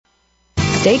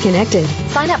Stay connected.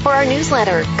 Sign up for our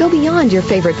newsletter. Go beyond your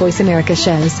favorite Voice America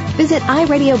shows. Visit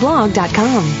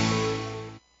iradioblog.com.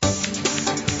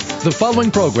 The following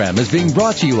program is being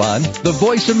brought to you on the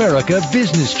Voice America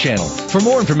Business Channel. For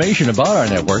more information about our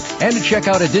network and to check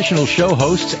out additional show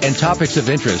hosts and topics of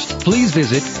interest, please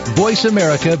visit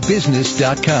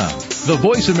voiceamericabusiness.com. The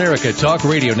Voice America Talk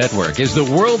Radio Network is the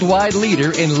worldwide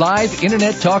leader in live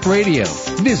Internet talk radio.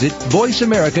 Visit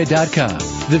voiceamerica.com.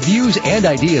 The views and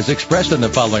ideas expressed on the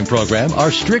following program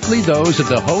are strictly those of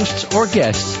the hosts or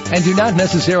guests and do not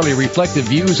necessarily reflect the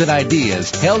views and ideas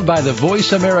held by the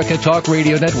Voice America Talk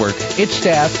Radio Network, its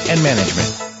staff, and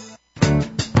management.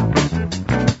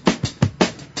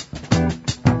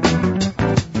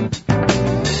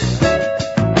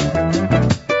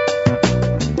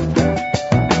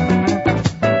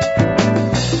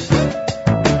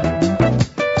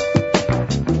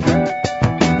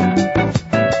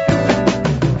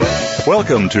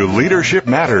 Welcome to Leadership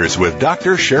Matters with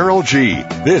Dr. Cheryl G.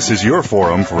 This is your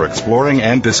forum for exploring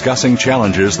and discussing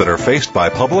challenges that are faced by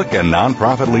public and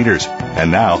nonprofit leaders.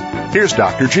 And now, here's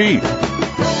Dr. G.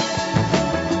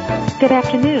 Good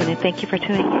afternoon, and thank you for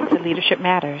tuning in to Leadership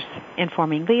Matters,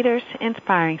 informing leaders,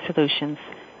 inspiring solutions.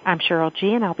 I'm Cheryl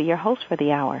G., and I'll be your host for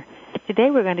the hour.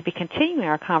 Today we're going to be continuing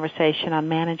our conversation on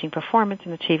managing performance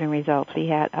and achieving results. We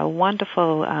had a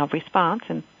wonderful response,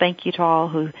 and thank you to all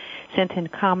who sent in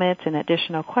comments and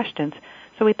additional questions.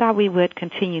 So we thought we would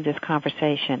continue this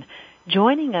conversation.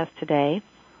 Joining us today,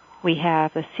 we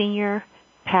have the senior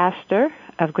pastor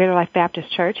of Greater Life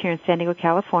Baptist Church here in San Diego,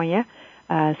 California,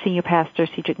 Senior Pastor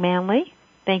Cedric Manley.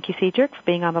 Thank you, Cedric, for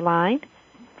being on the line.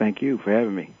 Thank you for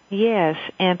having me. Yes,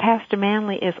 and Pastor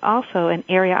Manley is also an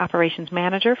area operations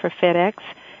manager for FedEx.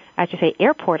 I should say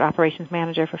airport operations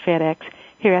manager for FedEx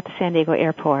here at the San Diego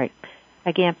Airport.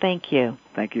 Again, thank you.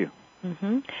 Thank you.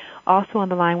 Mm-hmm. Also on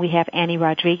the line we have Annie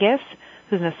Rodriguez,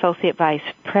 who's an associate vice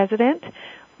president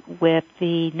with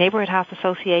the Neighborhood House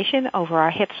Association over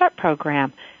our Head Start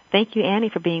program. Thank you, Annie,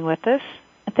 for being with us.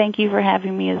 Thank you for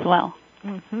having me as well.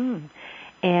 Mm-hmm.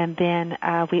 And then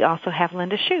we also have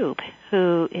Linda Shube,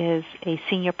 who is a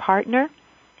senior partner,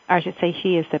 or I should say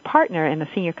she is the partner and a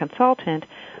senior consultant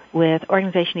with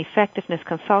Organization Effectiveness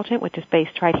Consultant, which is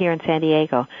based right here in San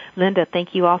Diego. Linda,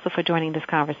 thank you also for joining this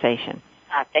conversation.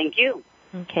 Thank you.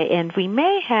 Okay, and we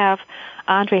may have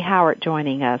Undraye Howard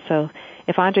joining us. So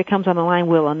if Undraye comes on the line,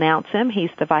 we'll announce him.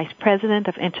 He's the Vice President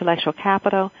of Intellectual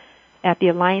Capital at the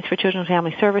Alliance for Children and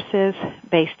Family Services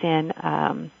based in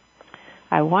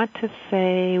I want to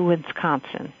say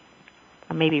Wisconsin.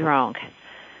 I may be wrong.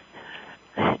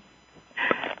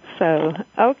 So,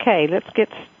 okay, let's get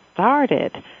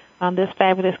started on this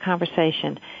fabulous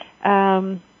conversation.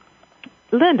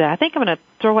 Linda, I think I'm going to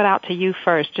throw it out to you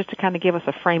first just to kind of give us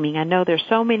a framing. I know there's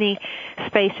so many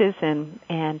spaces and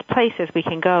places we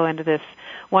can go into this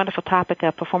wonderful topic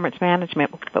of performance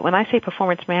management. But when I say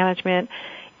performance management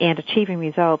and achieving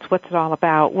results, what's it all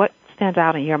about? What stands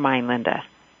out in your mind, Linda?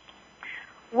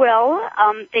 Well,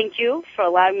 thank you for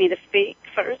allowing me to speak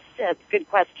first. That's a good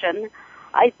question.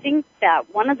 I think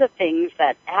that one of the things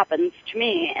that happens to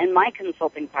me in my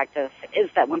consulting practice is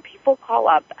that when people call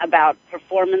up about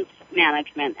performance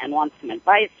management and want some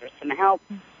advice or some help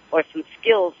or some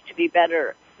skills to be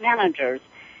better managers,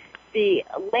 the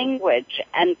language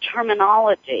and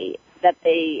terminology that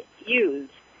they use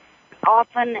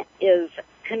often is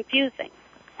confusing.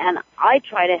 And I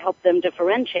try to help them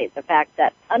differentiate the fact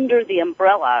that under the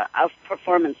umbrella of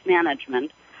performance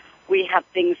management, we have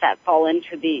things that fall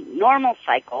into the normal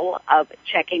cycle of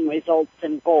checking results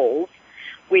and goals.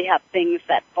 We have things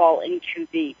that fall into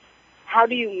the how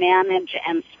do you manage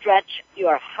and stretch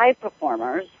your high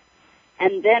performers.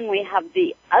 And then we have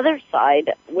the other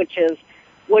side, which is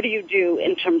what do you do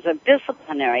in terms of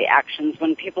disciplinary actions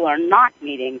when people are not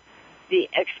meeting the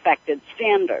expected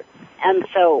standard. And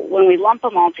so when we lump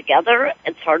them all together,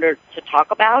 it's harder to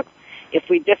talk about. If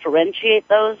we differentiate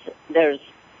those, there's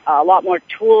a lot more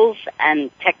tools and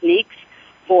techniques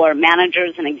for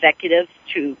managers and executives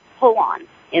to pull on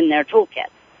in their toolkit.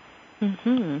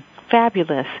 Mm-hmm.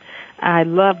 Fabulous. I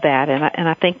love that, and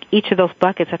I think each of those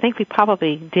buckets, I think we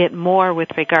probably did more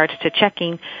with regards to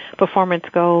checking performance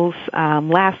goals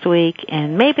last week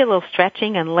and maybe a little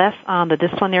stretching and less on the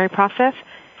disciplinary process.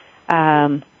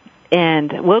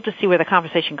 And we'll just see where the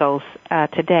conversation goes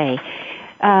today.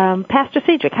 Pastor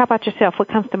Cedric, how about yourself? What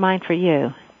comes to mind for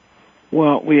you?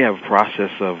 Well, we have a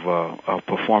process of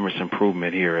performance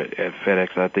improvement here at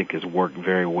FedEx. I think has worked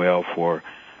very well for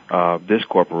this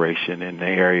corporation in the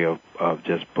area of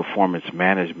just performance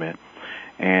management,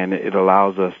 and it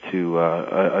allows us to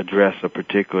address a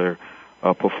particular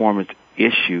performance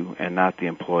issue and not the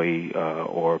employee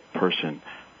or person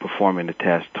performing the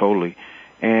task totally,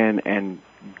 and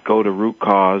go to root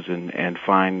cause and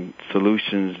find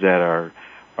solutions that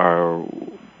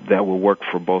that will work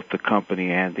for both the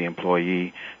company and the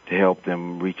employee to help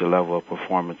them reach a level of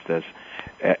performance that's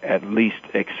at least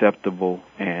acceptable,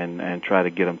 and try to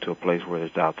get them to a place where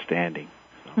it's outstanding.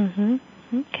 Mm-hmm.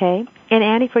 Okay. And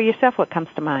Annie, for yourself, what comes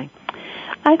to mind?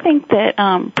 I think that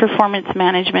performance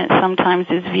management sometimes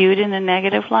is viewed in a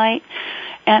negative light,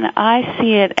 and I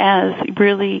see it as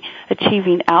really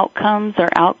achieving outcomes or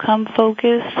outcome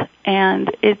focus,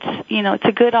 and it's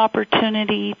a good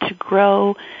opportunity to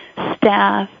grow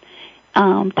staff,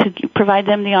 to provide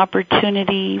them the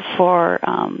opportunity for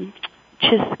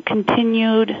just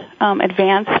continued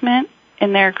advancement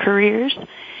in their careers,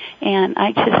 and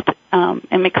I just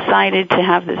am excited to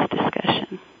have this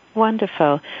discussion. Wonderful.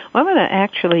 Well, I'm going to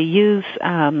actually use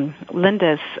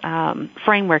Linda's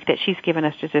framework that she's given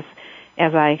us to just,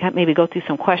 as I maybe go through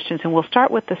some questions, and we'll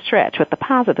start with the stretch, with the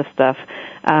positive stuff,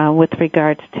 with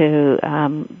regards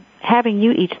to having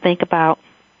you each think about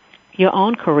your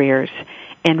own careers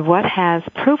and what has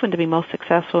proven to be most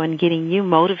successful in getting you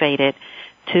motivated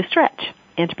to stretch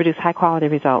and to produce high-quality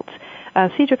results.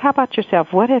 Cedric, how about yourself?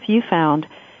 What have you found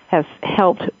has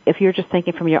helped, if you're just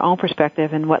thinking from your own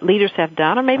perspective, and what leaders have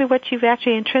done, or maybe what you've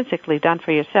actually intrinsically done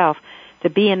for yourself to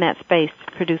be in that space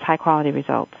to produce high-quality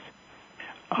results?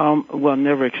 Well,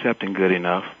 never accepting good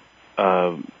enough.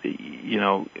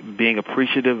 Being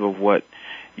appreciative of what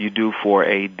you do for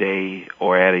a day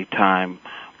or at a time,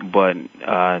 but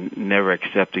never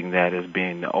accepting that as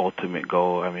being the ultimate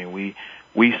goal. I mean,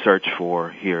 we search for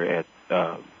here at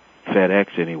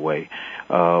FedEx anyway,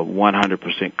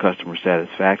 100% customer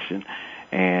satisfaction,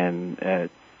 and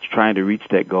trying to reach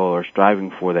that goal or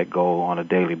striving for that goal on a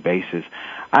daily basis.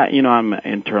 I'm an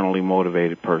internally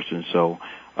motivated person, so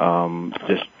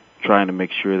just trying to make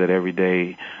sure that every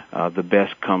day the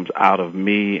best comes out of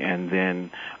me, and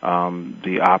then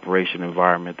the operation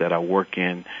environment that I work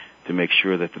in, to make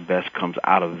sure that the best comes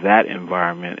out of that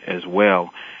environment as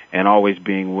well, and always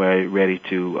being ready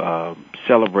to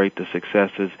celebrate the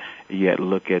successes, yet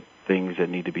look at things that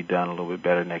need to be done a little bit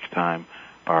better next time,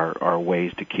 are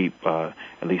ways to keep at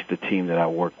least the team that I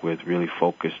work with really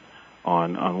focused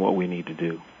on what we need to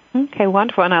do. Okay,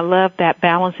 wonderful. And I love that,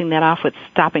 balancing that off with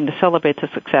stopping to celebrate the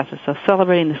successes. So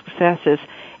celebrating the successes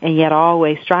and yet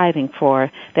always striving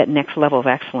for that next level of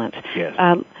excellence. Yes.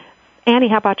 Annie,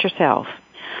 how about yourself?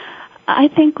 I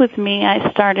think with me,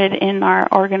 I started in our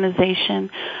organization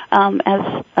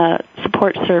as a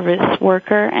support service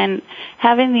worker, and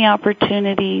having the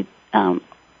opportunity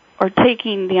or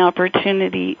taking the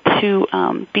opportunity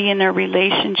to be in a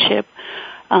relationship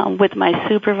with my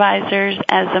supervisors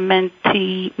as a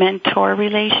mentee-mentor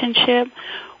relationship,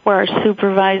 where our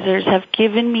supervisors have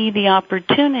given me the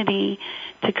opportunity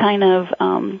to kind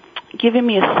of given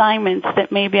me assignments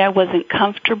that maybe I wasn't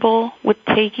comfortable with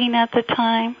taking at the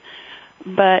time,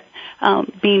 but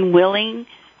being willing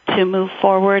to move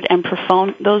forward and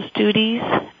perform those duties,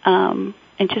 and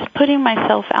just putting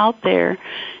myself out there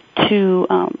to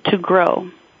grow.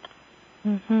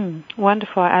 Mm-hmm.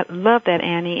 Wonderful. I love that,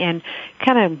 Annie, and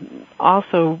kind of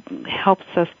also helps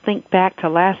us think back to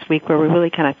last week where we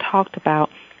really kind of talked about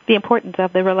the importance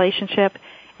of the relationship,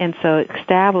 and so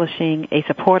establishing a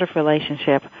supportive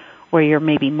relationship where you're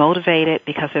maybe motivated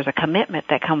because there's a commitment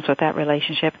that comes with that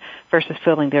relationship versus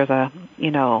feeling there's I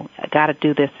got to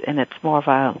do this, and it's more of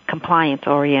a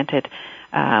compliance-oriented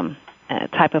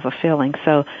type of a feeling.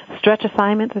 So stretch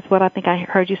assignments is what I think I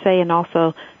heard you say, and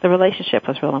also the relationship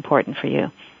was real important for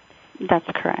you. That's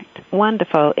correct.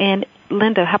 Wonderful. And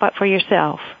Linda, how about for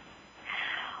yourself?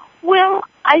 Well,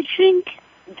 I think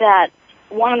that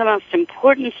one of the most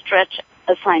important stretch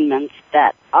assignments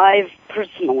that I've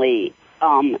personally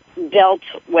dealt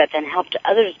with and helped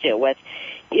others deal with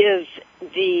is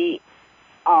the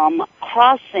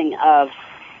crossing of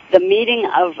the meeting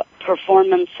of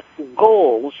performance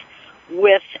goals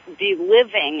with the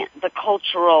living the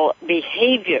cultural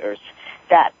behaviors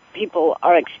that people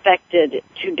are expected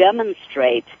to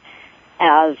demonstrate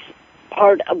as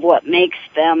part of what makes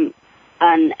them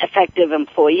an effective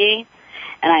employee.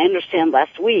 And I understand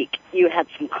last week you had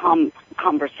some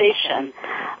conversation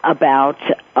about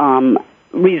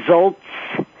results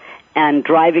and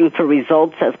driving for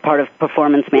results as part of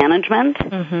performance management.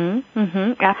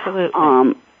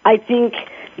 Absolutely. I think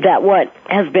that what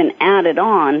has been added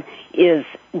on is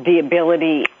the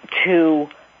ability to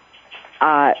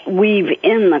weave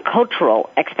in the cultural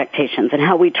expectations and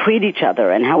how we treat each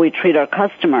other and how we treat our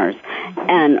customers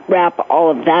and wrap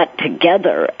all of that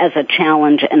together as a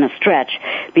challenge and a stretch,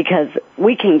 because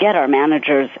we can get our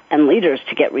managers and leaders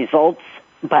to get results,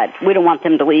 but we don't want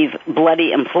them to leave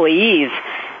bloody employees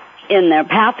in their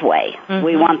pathway. Mm-hmm.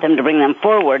 We want them to bring them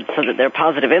forward so that they're a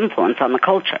positive influence on the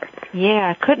culture.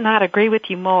 Yeah, I could not agree with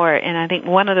you more. And I think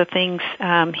one of the things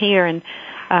here, and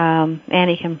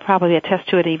Annie can probably attest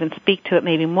to it, even speak to it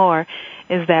maybe more,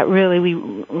 is that really we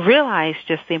realize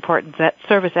just the importance that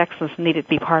service excellence needed to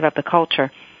be part of the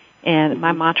culture. And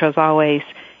my mantra is always,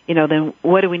 then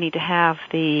what do we need to have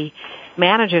the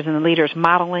managers and the leaders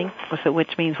modeling,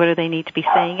 which means what do they need to be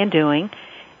saying and doing,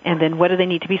 and then what do they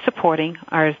need to be supporting,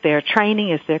 or is there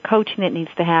training, is there coaching that needs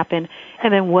to happen,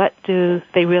 and then what do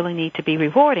they really need to be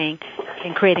rewarding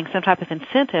and creating some type of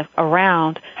incentive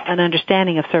around an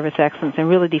understanding of service excellence and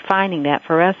really defining that.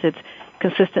 For us, it's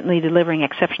consistently delivering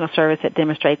exceptional service that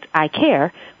demonstrates I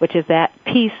care, which is that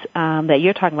piece that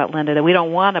you're talking about, Linda, that we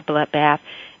don't want a bloodbath,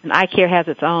 and I care has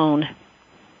its own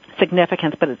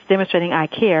significance, but it's demonstrating I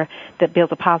care that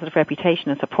builds a positive reputation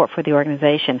and support for the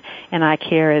organization. And I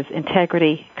care is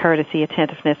integrity, courtesy,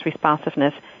 attentiveness,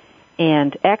 responsiveness,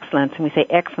 and excellence. And we say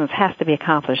excellence has to be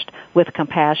accomplished with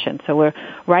compassion. So we're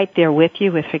right there with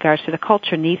you with regards to the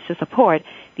culture needs to support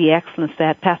the excellence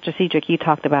that Pastor Cedric, you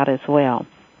talked about as well.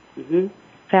 Mm-hmm.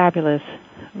 Fabulous.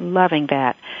 Loving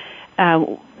that.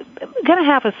 Going to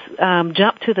have us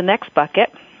jump to the next bucket,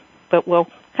 but we'll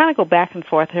kind of go back and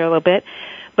forth here a little bit.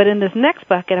 But in this next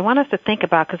bucket, I want us to think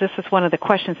about, because this is one of the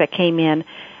questions that came in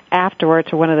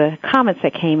afterwards, or one of the comments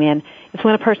that came in, is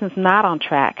when a person's not on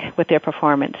track with their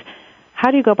performance. How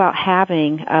do you go about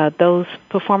having those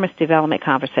performance development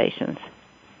conversations?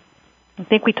 I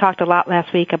think we talked a lot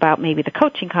last week about maybe the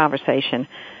coaching conversation.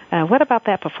 What about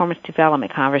that performance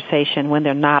development conversation when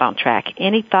they're not on track?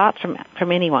 Any thoughts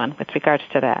from anyone with regards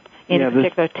to that? Any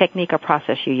particular technique or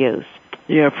process you use?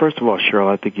 Yeah, first of all,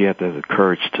 Cheryl, I think you have to have the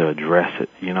courage to address it,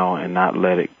 and not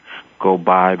let it go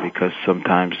by, because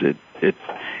sometimes it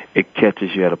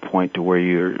catches you at a point to where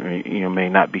you may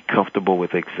not be comfortable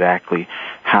with exactly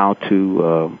how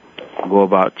to go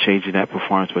about changing that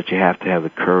performance, but you have to have the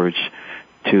courage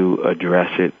to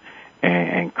address it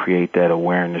and create that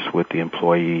awareness with the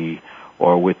employee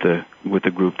or with the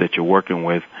group that you're working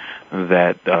with,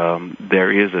 that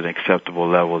there is an acceptable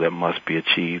level that must be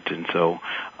achieved. And so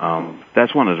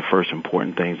that's one of the first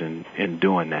important things in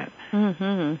doing that.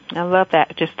 Mm-hmm. I love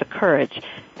that, just the courage.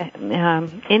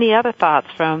 Any other thoughts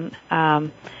from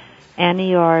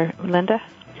Annie or Linda?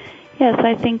 Yes,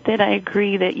 I think that I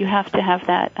agree that you have to have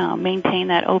that, maintain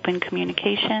that open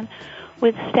communication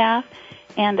with staff.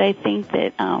 And I think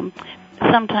that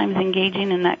sometimes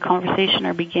engaging in that conversation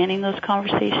or beginning those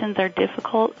conversations are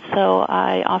difficult, so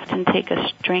I often take a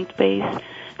strength-based,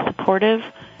 supportive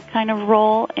kind of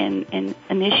role in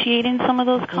initiating some of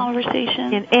those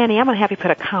conversations. And Annie, I'm going to have you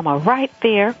put a comma right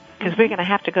there, because we're going to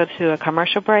have to go to a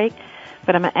commercial break,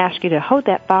 but I'm going to ask you to hold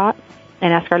that thought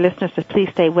and ask our listeners to please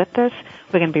stay with us.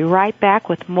 We're going to be right back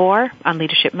with more on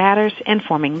Leadership Matters,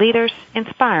 Informing Leaders,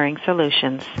 Inspiring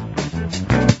Solutions.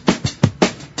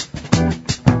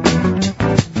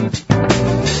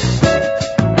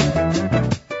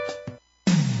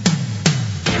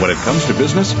 When it comes to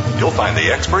business, you'll find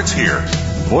the experts here.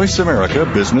 Voice America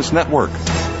Business Network.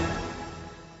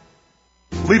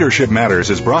 Leadership Matters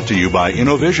is brought to you by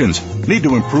InnoVisions. Need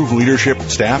to improve leadership,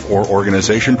 staff, or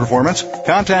organization performance?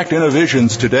 Contact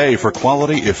InnoVisions today for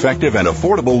quality, effective, and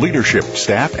affordable leadership,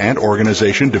 staff, and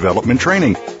organization development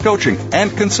training, coaching,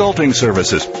 and consulting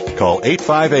services. Call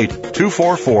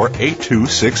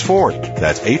 858-244-8264.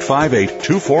 That's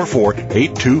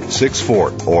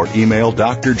 858-244-8264. Or email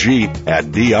Dr. G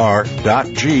at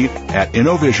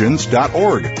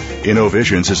dr.g@innovisions.org.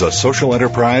 InnoVisions is a social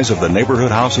enterprise of the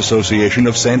Neighborhood House Association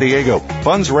of San Diego.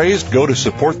 Funds raised go to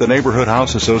support the Neighborhood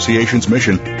House Association's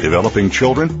mission, developing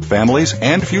children, families,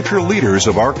 and future leaders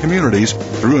of our communities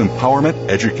through empowerment,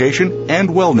 education, and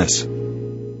wellness.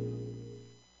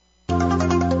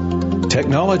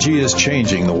 Technology is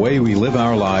changing the way we live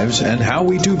our lives and how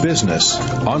we do business.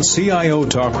 On CIO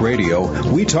Talk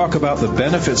Radio, we talk about the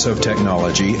benefits of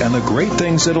technology and the great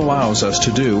things it allows us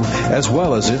to do, as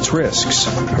well as its risks.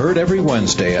 Heard every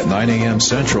Wednesday at 9 a.m.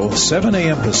 Central, 7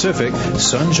 a.m. Pacific,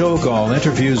 Sanjol Gal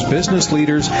interviews business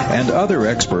leaders and other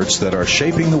experts that are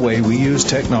shaping the way we use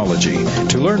technology.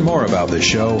 To learn more about the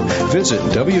show, visit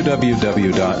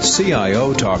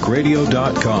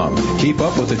www.ciotalkradio.com. Keep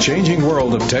up with the changing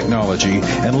world of technology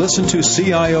technology and listen to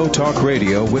CIO Talk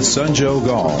Radio with Sanjo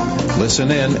Gall.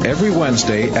 Listen in every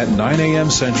Wednesday at 9 a.m.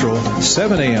 Central,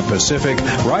 7 a.m. Pacific,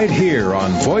 right here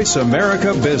on Voice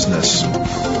America Business.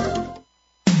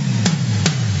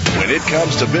 When it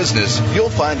comes to business, you'll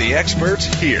find the experts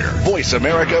here. Voice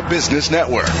America Business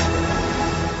Network.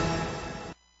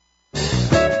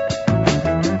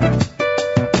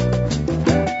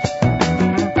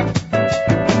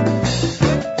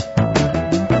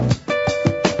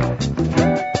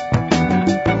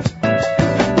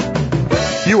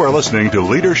 You are listening to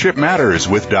Leadership Matters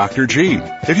with Dr. G.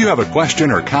 If you have a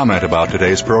question or comment about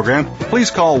today's program, please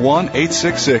call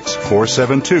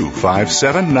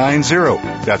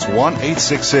 1-866-472-5790. That's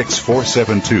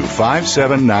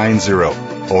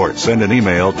 1-866-472-5790. Or send an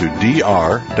email to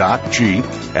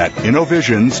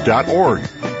dr.g@innovisions.org.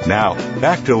 Now,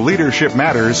 back to Leadership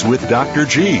Matters with Dr.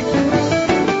 G.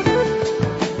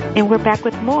 And we're back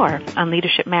with more on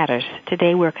Leadership Matters.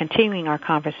 Today we're continuing our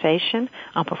conversation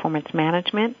on performance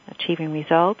management, achieving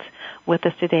results. With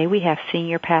us today we have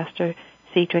Senior Pastor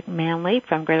Cedric Manley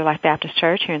from Greater Life Baptist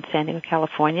Church here in San Diego,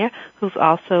 California, who's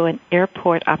also an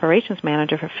airport operations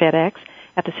manager for FedEx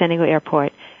at the San Diego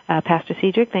Airport. Pastor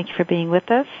Cedric, thank you for being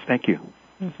with us. Thank you.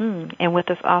 Mm-hmm. And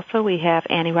with us also we have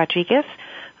Annie Rodriguez,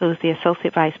 who's the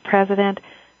Associate Vice President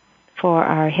for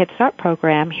our Head Start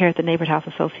program here at the Neighborhood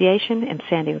House Association in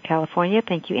San Diego, California.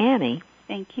 Thank you, Annie.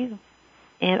 Thank you.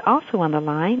 And also on the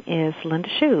line is Linda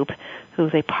Shube,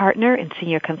 who's a partner and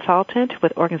senior consultant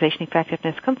with Organization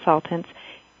Effectiveness Consultants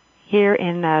here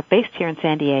based here in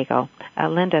San Diego.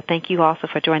 Linda, thank you also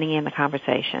for joining in the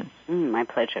conversation. My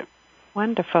pleasure.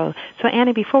 Wonderful. So,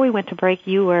 Annie, before we went to break,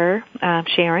 you were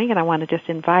sharing, and I want to just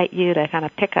invite you to kind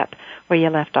of pick up where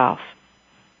you left off.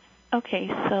 Okay,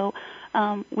 so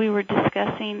we were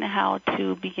discussing how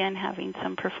to begin having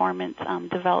some performance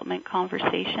development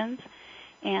conversations.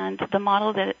 And the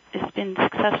model that has been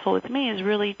successful with me is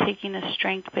really taking a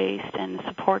strength-based and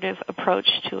supportive approach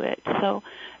to it. So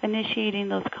initiating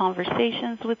those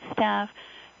conversations with staff,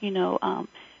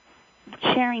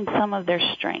 sharing some of their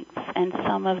strengths and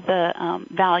some of the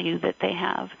value that they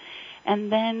have.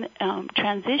 And then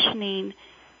transitioning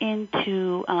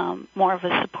into more of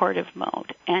a supportive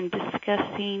mode and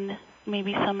discussing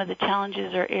maybe some of the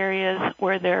challenges or areas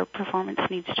where their performance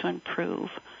needs to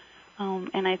improve.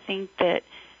 And I think that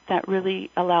really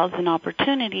allows an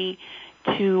opportunity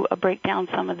to break down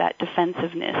some of that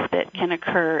defensiveness that can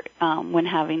occur when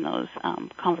having those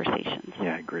conversations.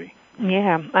 Yeah, I agree.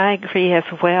 Yeah, I agree as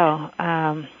well.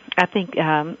 I think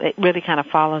it really kind of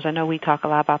follows. I know we talk a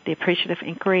lot about the appreciative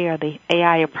inquiry or the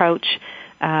AI approach,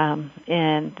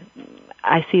 and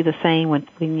I see the same when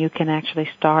you can actually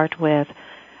start with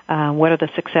what are the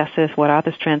successes, what are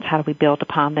the strengths, how do we build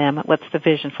upon them, what's the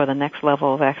vision for the next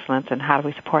level of excellence, and how do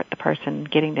we support the person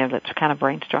getting there. Let's kind of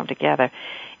brainstorm together.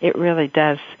 It really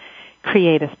does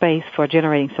create a space for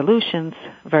generating solutions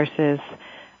versus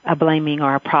a blaming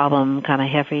or a problem kind of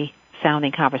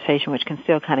heavy-sounding conversation, which can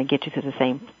still kind of get you to the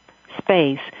same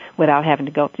space without having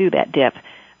to go through that dip,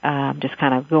 just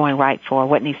kind of going right for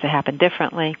what needs to happen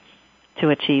differently to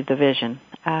achieve the vision.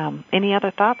 Any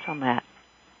other thoughts on that?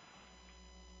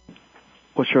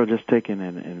 Well, sure, just taking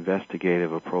an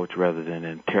investigative approach rather than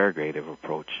an interrogative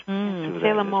approach to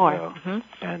that as more. well. Mm-hmm.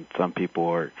 And some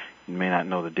people may not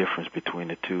know the difference between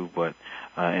the two, but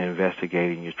in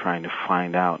investigating, you're trying to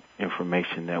find out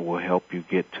information that will help you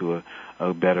get to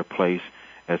a better place,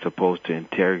 as opposed to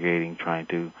interrogating, trying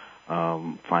to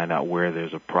find out where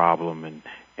there's a problem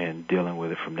and dealing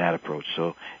with it from that approach.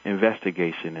 So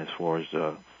investigation as far as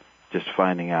just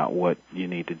finding out what you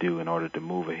need to do in order to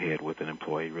move ahead with an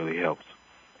employee really helps.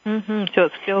 Mm-hmm. So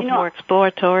it feels more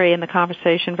exploratory in the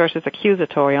conversation versus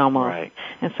accusatory almost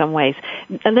in some ways.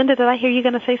 And Linda, did I hear you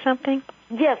going to say something?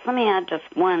 Yes, let me add just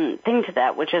one thing to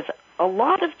that, which is a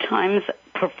lot of times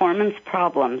performance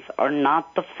problems are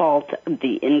not the fault of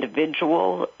the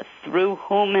individual through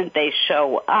whom they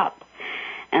show up.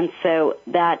 And so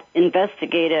that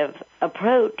investigative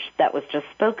approach that was just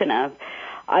spoken of,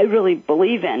 I really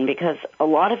believe in, because a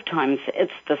lot of times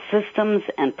it's the systems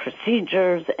and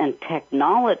procedures and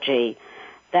technology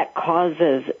that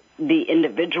causes the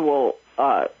individual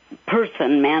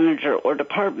person, manager, or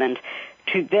department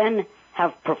to then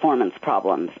have performance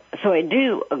problems. So I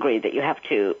do agree that you have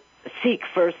to seek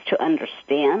first to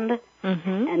understand,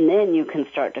 and then you can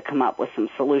start to come up with some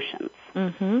solutions.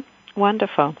 Mm-hmm.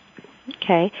 Wonderful.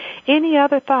 Okay. Any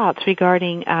other thoughts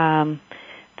regarding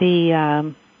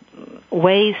the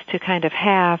ways to kind of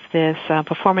have this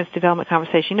performance development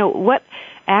conversation? What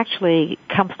actually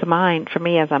comes to mind for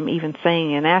me as I'm even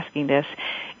saying and asking this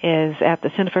is at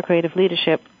the Center for Creative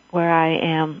Leadership, where I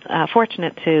am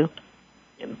fortunate to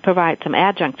provide some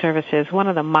adjunct services, one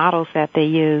of the models that they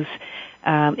use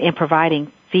in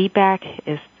providing feedback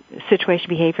is situation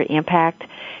behavior impact,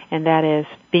 and that is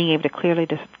being able to clearly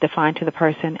define to the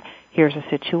person, here's a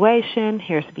situation,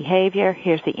 here's the behavior,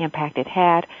 here's the impact it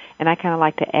had, and I kind of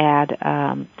like to add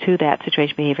to that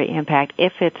situation behavior impact,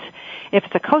 if it's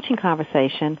a coaching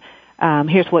conversation,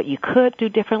 here's what you could do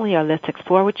differently, or let's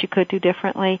explore what you could do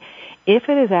differently. If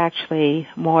it is actually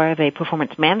more of a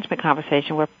performance management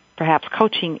conversation where perhaps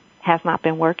coaching has not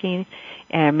been working,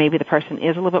 and maybe the person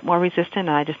is a little bit more resistant,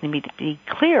 and I just need to be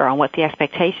clear on what the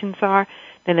expectations are,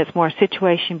 then it's more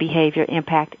situation, behavior,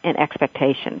 impact, and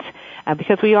expectations,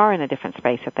 because we are in a different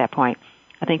space at that point.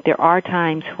 I think there are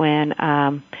times when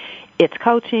it's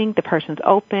coaching, the person's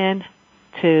open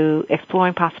to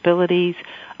exploring possibilities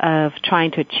of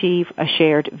trying to achieve a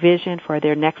shared vision for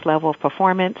their next level of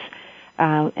performance,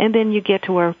 and then you get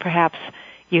to where perhaps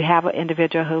you have an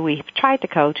individual who we've tried to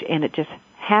coach and it just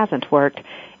hasn't worked,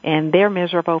 and they're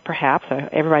miserable perhaps, or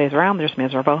everybody's around there's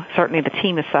miserable. Certainly the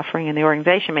team is suffering and the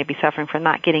organization may be suffering for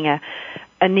not getting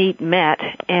a need met,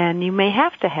 and you may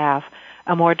have to have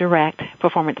a more direct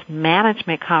performance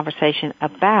management conversation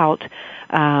about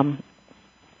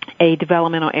a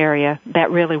developmental area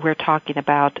that really we're talking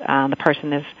about the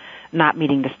person is not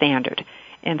meeting the standard.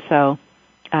 And so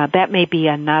that may be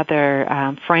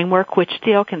another framework which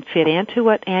still can fit into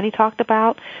what Annie talked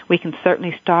about. We can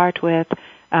certainly start with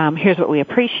here's what we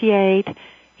appreciate,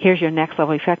 here's your next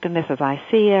level effectiveness as I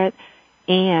see it,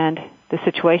 and the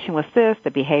situation was this,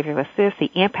 the behavior was this, the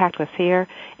impact was here,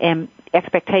 and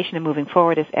expectation of moving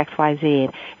forward is X, Y, Z.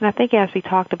 And I think as we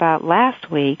talked about last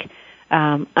week,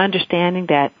 understanding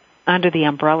that under the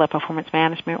umbrella of performance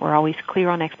management, we're always clear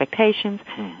on expectations.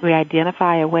 We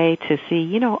identify a way to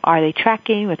see, are they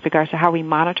tracking with regards to how we're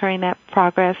monitoring that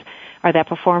progress or that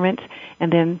performance,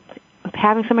 and then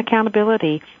having some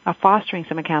accountability, or fostering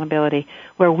some accountability,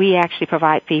 where we actually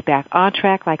provide feedback. On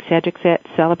track, like Cedric said,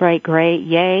 celebrate, great,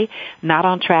 yay. Not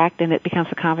on track, then it becomes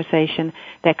a conversation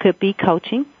that could be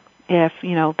coaching, if,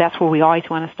 that's where we always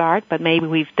want to start, but maybe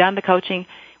we've done the coaching,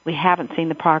 we haven't seen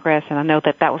the progress, and I know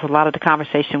that was a lot of the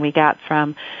conversation we got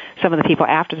from some of the people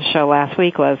after the show last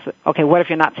week was, okay, what if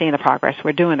you're not seeing the progress?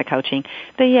 We're doing the coaching.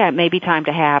 Then, it may be time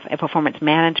to have a performance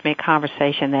management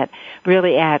conversation that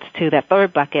really adds to that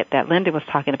third bucket that Linda was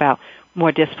talking about,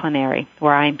 more disciplinary,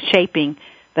 where I'm shaping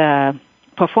the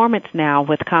performance now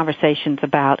with conversations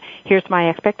about here's my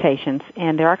expectations,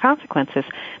 and there are consequences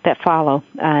that follow,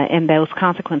 and those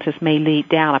consequences may lead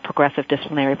down a progressive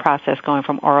disciplinary process going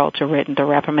from oral to written to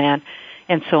reprimand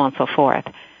and so on and so forth.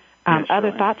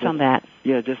 Other thoughts on that?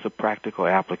 Yeah, just a practical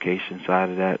application side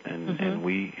of that, and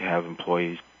we have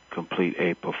employees complete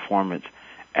a performance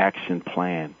action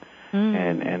plan,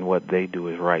 and what they do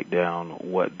is write down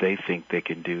what they think they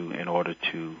can do in order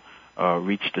to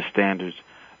reach the standards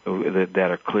that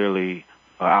are clearly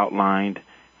outlined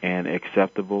and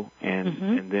acceptable,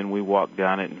 and then we walk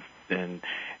down it,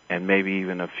 and maybe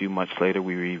even a few months later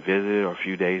we revisit, or a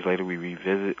few days later we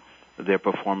revisit their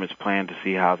performance plan to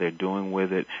see how they're doing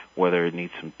with it, whether it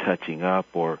needs some touching up,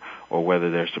 or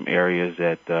whether there's some areas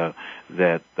that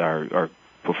are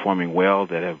performing well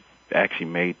that have actually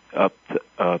made up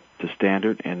to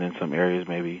standard, and then some areas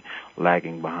maybe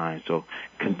lagging behind. So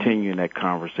continuing that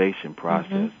conversation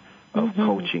process of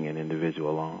coaching an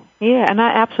individual along. Yeah, and I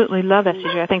absolutely love that,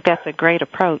 Cedric. I think that's a great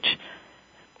approach.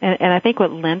 And I think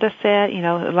what Linda said,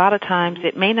 a lot of times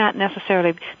it may not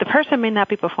necessarily, the person may not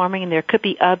be performing, and there could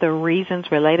be other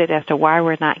reasons related as to why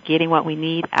we're not getting what we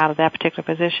need out of that particular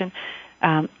position.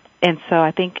 And so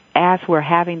I think as we're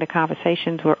having the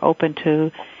conversations, we're open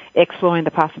to exploring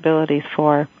the possibilities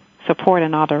for support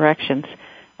in all directions.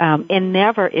 And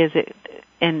never is it,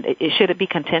 and should it be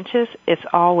contentious, it's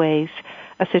always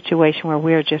a situation where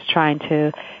we're just trying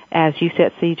to, as you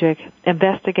said, Cedric,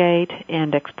 investigate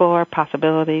and explore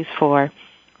possibilities for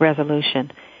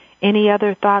resolution. Any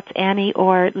other thoughts, Annie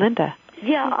or Linda?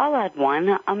 Yeah, I'll add one.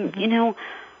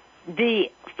 The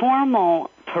formal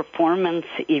performance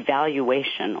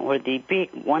evaluation, or the big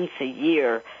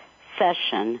once-a-year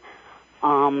session,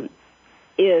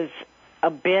 is a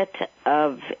bit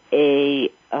of a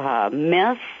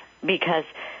myth, because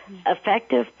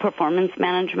effective performance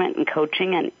management and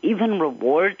coaching, and even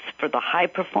rewards for the high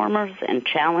performers and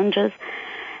challenges,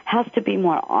 has to be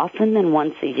more often than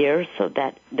once a year, so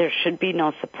that there should be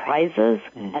no surprises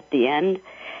at the end.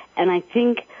 And I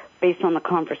think, based on the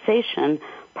conversation,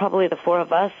 probably the four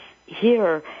of us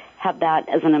here have that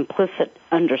as an implicit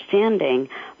understanding.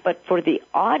 But for the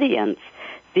audience,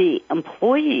 the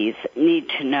employees need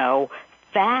to know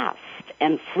fast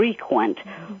and frequent,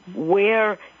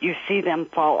 where you see them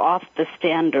fall off the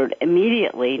standard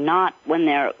immediately, not when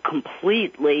they're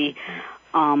completely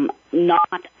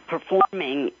not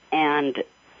performing and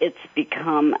it's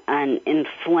become an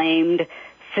inflamed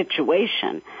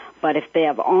situation. But if they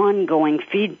have ongoing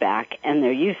feedback and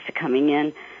they're used to coming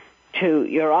in to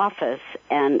your office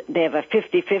and they have a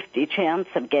 50-50 chance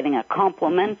of getting a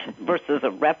compliment versus a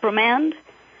reprimand,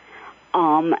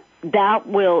 that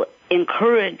will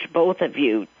encourage both of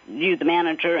you, the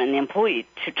manager and the employee,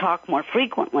 to talk more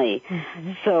frequently.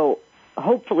 Mm-hmm. So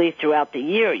hopefully throughout the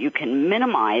year you can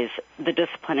minimize the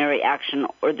disciplinary action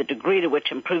or the degree to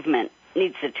which improvement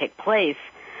needs to take place,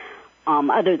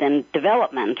 other than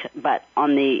development, but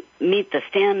on the meet the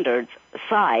standards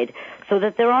side, so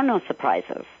that there are no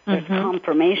surprises. Mm-hmm. There's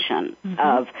confirmation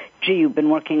of, gee, you've been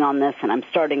working on this and I'm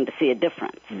starting to see a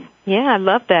difference. Yeah, I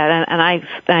love that. And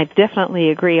I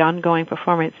definitely agree. Ongoing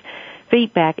performance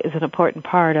feedback is an important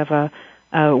part of a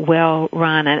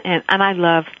well-run. And I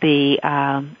love the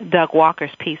Doug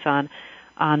Walker's piece on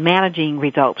managing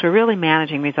results. We're really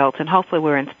managing results, and hopefully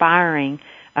we're inspiring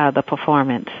the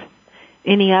performance.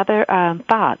 Any other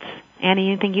thoughts? Annie,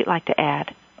 anything you'd like to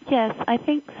add? Yes, I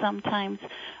think sometimes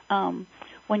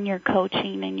when you're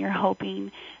coaching and you're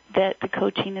hoping that the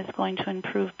coaching is going to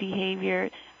improve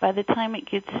behavior, by the time it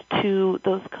gets to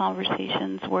those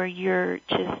conversations where you're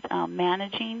just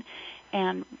managing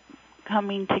and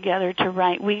coming together to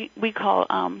write, we call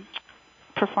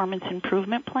performance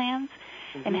improvement plans,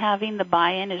 and having the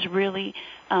buy-in is really,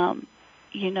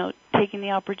 taking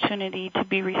the opportunity to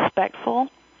be respectful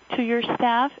to your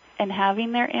staff and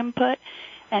having their input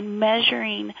and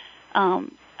measuring,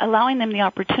 allowing them the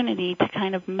opportunity to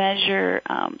kind of measure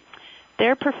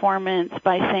their performance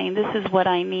by saying, this is what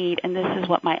I need and this is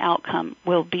what my outcome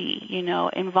will be,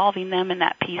 involving them in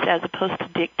that piece as opposed to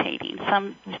dictating.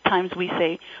 Sometimes we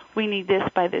say, we need this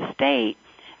by this date,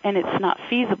 and it's not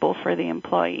feasible for the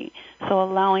employee. So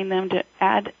allowing them to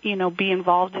add, be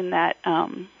involved in that,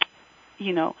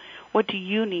 what do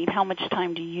you need? How much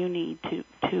time do you need to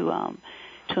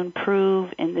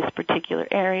improve in this particular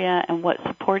area, and what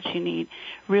supports you need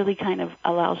really kind of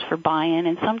allows for buy-in.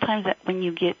 And sometimes when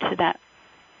you get to that,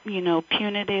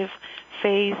 punitive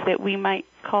phase that we might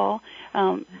call,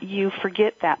 you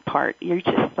forget that part. You're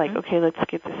just like, okay, let's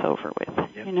get this over with.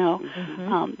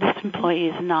 Yep. This employee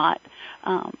is not,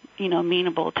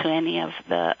 amenable to any of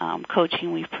the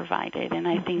coaching we've provided. And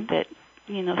I think that,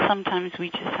 sometimes we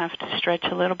just have to stretch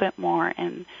a little bit more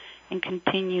and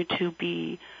continue to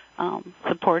be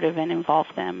supportive and involve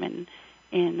them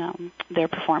in their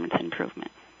performance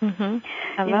improvement.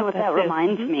 What that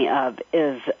reminds me of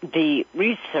is the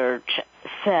research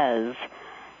says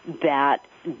that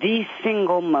the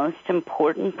single most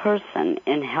important person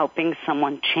in helping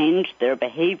someone change their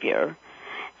behavior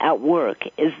at work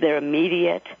is their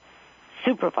immediate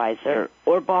supervisor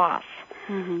or boss.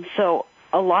 So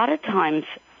a lot of times,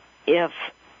 if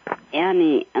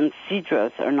Annie and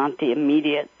Cedric are not the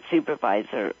immediate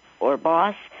supervisor or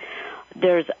boss,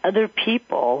 there's other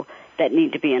people that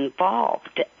need to be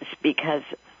involved, because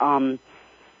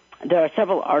there are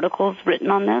several articles written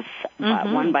on this,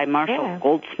 one by Marshall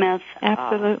Goldsmith.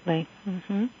 Absolutely.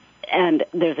 And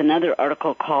there's another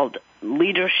article called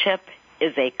Leadership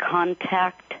is a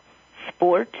Contact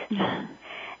Sport.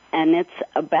 And it's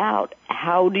about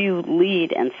how do you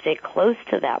lead and stay close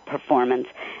to that performance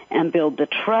and build the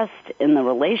trust in the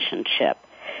relationship,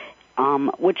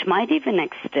 which might even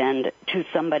extend to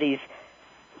somebody's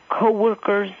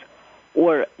coworkers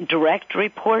or direct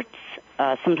reports,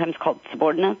 sometimes called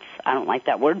subordinates. I don't like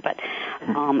that word, but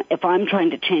if I'm trying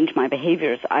to change my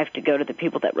behaviors, I have to go to the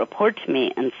people that report to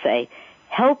me and say,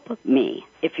 help me.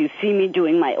 If you see me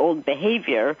doing my old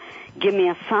behavior, give me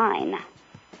a sign,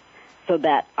 so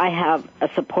that I have a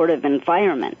supportive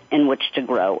environment in which to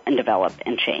grow and develop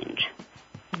and change.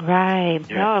 Right.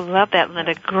 Yeah. Oh, I love that,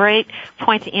 Linda. Great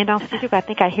point to end on, Cedric. I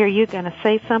think I hear you going to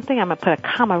say something. I'm going to put a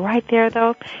comma right there,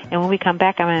 though. And when we come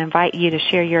back, I'm going to invite you to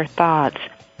share your thoughts.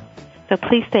 So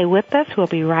please stay with us. We'll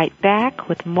be right back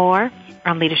with more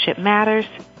on Leadership Matters,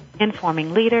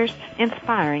 informing leaders,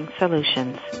 inspiring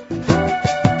solutions.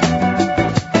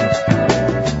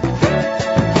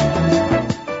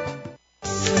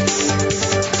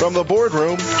 From the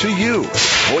boardroom to you,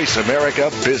 Voice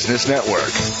America Business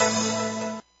Network.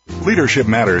 Leadership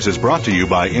Matters is brought to you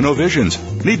by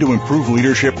InnoVisions. Need to improve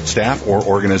leadership, staff, or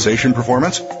organization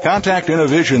performance? Contact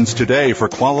InnoVisions today for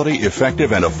quality,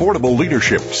 effective, and affordable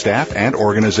leadership, staff, and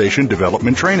organization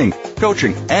development training,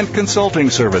 coaching, and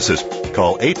consulting services.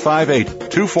 Call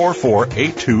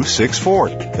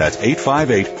 858-244-8264. That's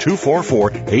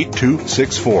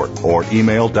 858-244-8264. Or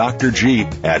email Dr. G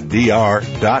at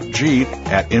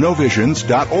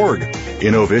dr.g@innovisions.org.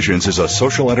 InnoVisions is a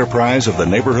social enterprise of the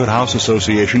Neighborhood House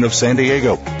Association of San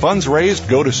Diego. Funds raised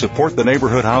go to support the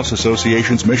Neighborhood House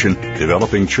Association's mission,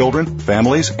 developing children,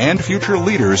 families, and future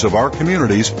leaders of our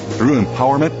communities through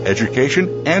empowerment,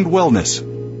 education, and wellness.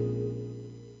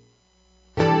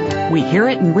 We hear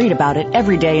it and read about it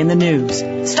every day in the news.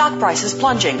 Stock prices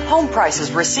plunging, home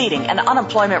prices receding, and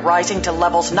unemployment rising to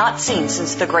levels not seen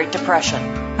since the Great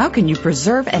Depression. How can you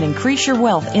preserve and increase your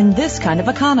wealth in this kind of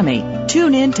economy?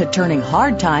 Tune in to Turning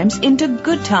Hard Times into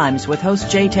Good Times with host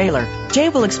Jay Taylor. Jay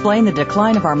will explain the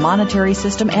decline of our monetary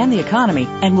system and the economy,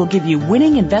 and will give you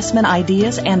winning investment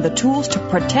ideas and the tools to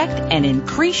protect and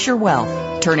increase your wealth.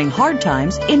 Turning Hard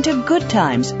Times into Good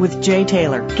Times with Jay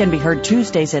Taylor can be heard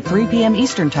Tuesdays at 3 p.m.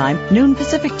 Eastern Time, noon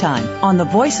Pacific Time on the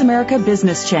Voice America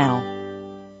Business Channel.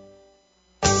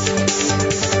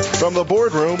 From the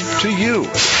boardroom to you,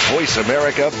 Voice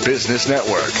America Business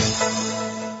Network.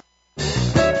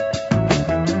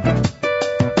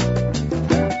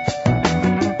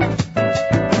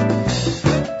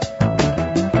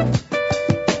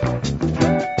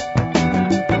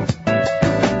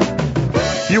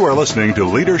 You are listening to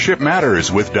Leadership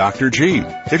Matters with Dr. G.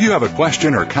 If you have a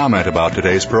question or comment about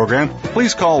today's program,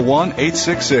 please call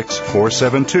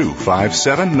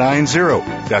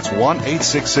 1-866-472-5790. That's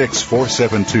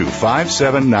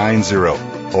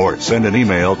 1-866-472-5790. Or send an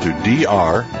email to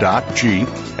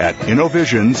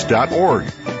dr.g@innovisions.org.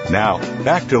 Now,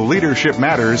 back to Leadership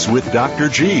Matters with Dr.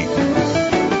 G.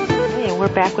 Hey, and we're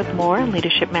back with more on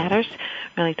Leadership Matters.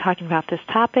 Really talking about this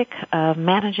topic of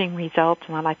managing results,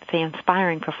 and I like to say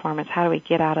inspiring performance. How do we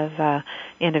get out of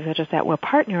individuals that we're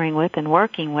partnering with and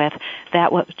working with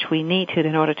that which we need to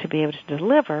in order to be able to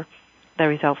deliver the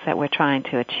results that we're trying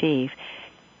to achieve?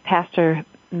 Pastor,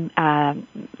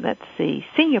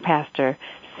 Senior Pastor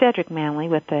Cedric Manley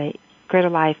with the Greater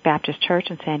Life Baptist Church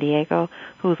in San Diego,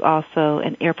 who's also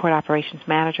an airport operations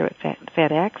manager at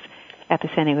FedEx at the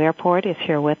San Diego Airport, is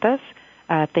here with us.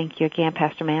 Thank you again,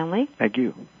 Pastor Manley. Thank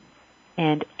you.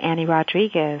 And Annie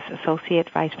Rodriguez, Associate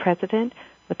Vice President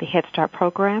with the Head Start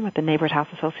Program at the Neighborhood House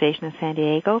Association in San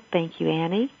Diego. Thank you,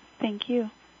 Annie. Thank you.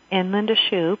 And Linda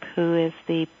Shoup, who is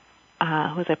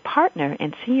who's a partner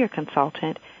and senior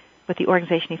consultant with the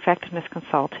Organization Effectiveness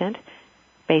Consultant,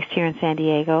 based here in San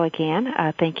Diego. Again,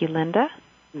 thank you, Linda.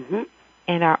 Mm-hmm.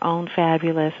 And our own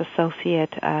fabulous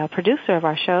associate producer of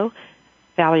our show,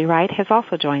 Valerie Wright, has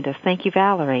also joined us. Thank you,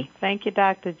 Valerie. Thank you,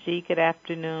 Dr. G. Good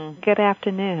afternoon. Good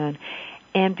afternoon.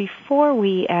 And before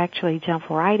we actually jump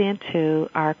right into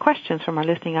our questions from our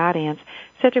listening audience,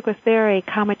 Cedric, was there a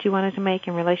comment you wanted to make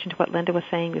in relation to what Linda was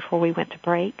saying before we went to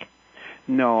break?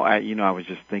 No, I was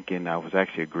just thinking, I was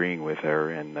actually agreeing with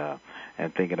her and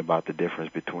thinking about the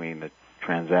difference between the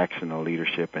transactional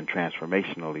leadership and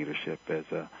transformational leadership as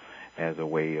a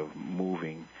way of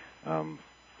moving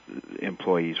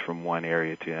employees from one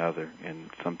area to another, and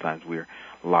sometimes we're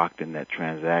locked in that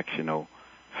transactional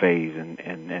phase,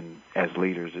 and as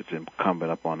leaders, it's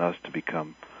incumbent upon us to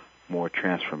become more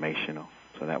transformational.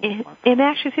 So that was my and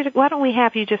actually, Cedric, why don't we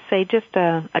have you just say just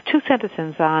a 2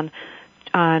 sentences on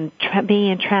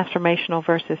being transformational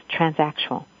versus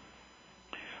transactional?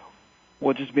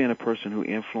 Well, just being a person who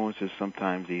influences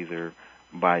sometimes either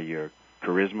by your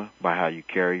charisma, by how you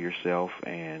carry yourself,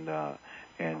 and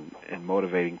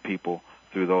motivating people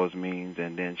through those means,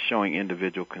 and then showing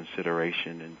individual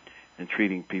consideration and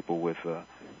treating people with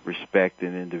respect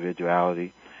and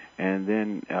individuality, and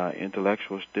then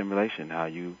intellectual stimulation, how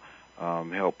you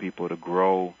help people to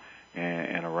grow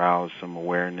and arouse some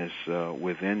awareness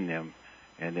within them,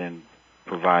 and then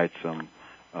provide some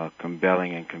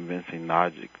compelling and convincing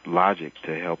logic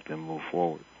to help them move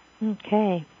forward.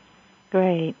 Okay,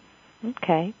 great.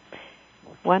 Okay.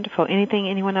 Wonderful.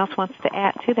 Anyone else wants to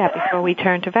add to that before we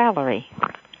turn to Valerie?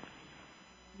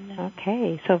 No.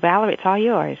 Okay. So, Valerie, it's all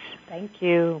yours. Thank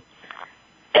you.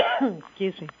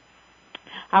 Excuse me.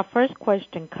 Our first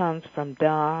question comes from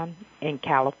Don in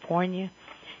California.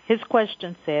 His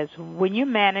question says, when you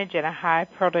manage in a high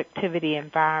productivity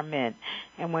environment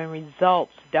and when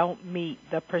results don't meet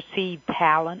the perceived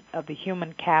talent of the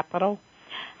human capital,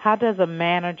 how does a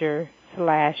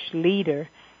manager/leader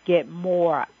get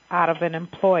more out of an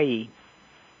employee?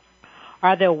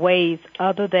 Are there ways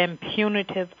other than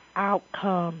punitive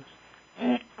outcomes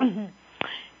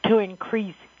to to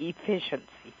increase efficiency.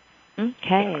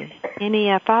 Okay.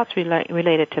 Any thoughts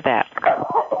related to that?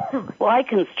 Well, I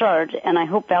can start, and I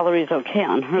hope Valerie's okay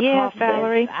on her Yes,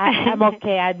 Valerie. I'm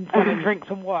okay. I'm going to drink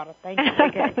some water. Thank you.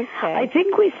 Okay. I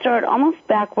think we start almost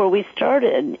back where we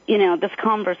started, this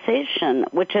conversation,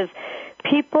 which is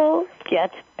people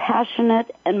get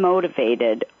passionate and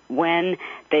motivated when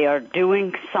they are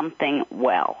doing something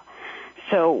well.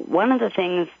 So one of the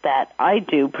things that I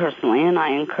do personally, and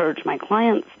I encourage my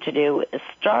clients to do, is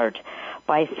start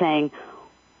by saying,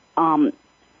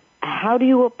 how do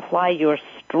you apply your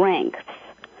strengths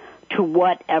to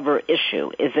whatever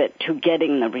issue? Is it to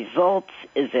getting the results?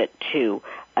 Is it to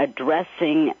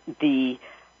addressing the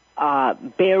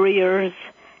barriers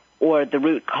or the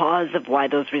root cause of why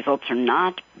those results are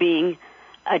not being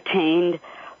attained?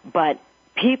 But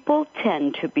people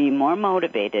tend to be more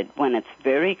motivated when it's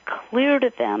very clear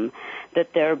to them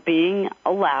that they're being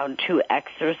allowed to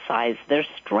exercise their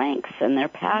strengths and their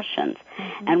passions.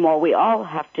 Mm-hmm. And while we all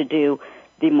have to do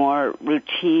the more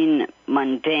routine,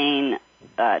 mundane,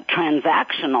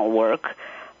 transactional work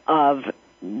of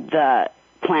the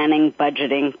planning,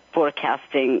 budgeting,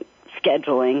 forecasting,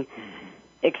 scheduling,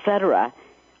 etc.,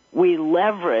 we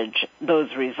leverage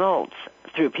those results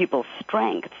through people's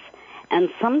strengths. And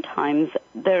sometimes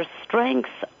their strengths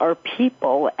are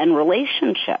people and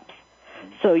relationships.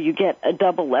 So you get a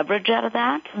double leverage out of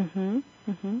that. Mm-hmm.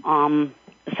 Mm-hmm.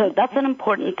 So that's an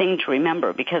important thing to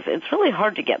remember, because it's really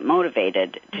hard to get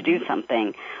motivated to do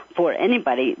something for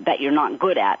anybody that you're not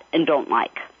good at and don't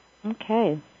like.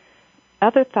 Okay.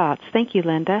 Other thoughts? Thank you,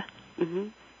 Linda. Mm-hmm.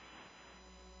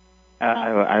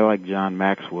 I like John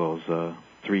Maxwell's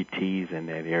 3 T's in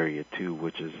that area, too,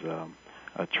 which is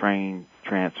a train,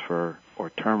 transfer, or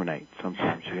terminate.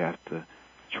 Sometimes you have to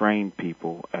train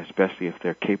people, especially if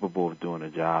they're capable of doing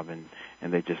a job and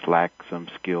they just lack some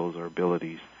skills or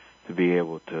abilities to be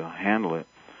able to handle it.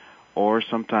 Or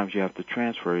sometimes you have to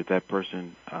transfer that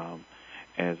person,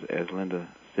 as Linda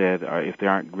said, or if they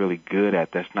aren't really good at,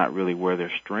 that's not really where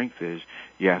their strength is,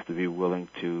 you have to be willing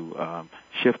to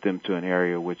shift them to an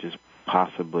area which is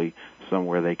possibly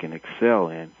somewhere they can excel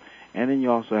in. And then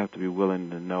you also have to be willing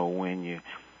to know when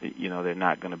they're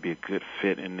not going to be a good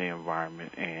fit in the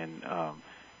environment,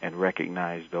 and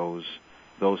recognize those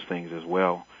things as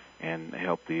well, and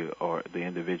help the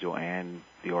individual and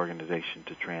the organization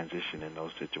to transition in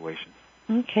those situations.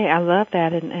 Okay, I love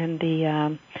that, and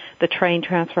the train,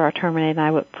 transfer, or terminate. And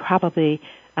I would probably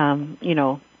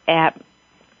add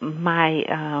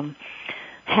my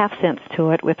half cents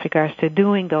to it with regards to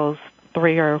doing those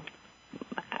 3, or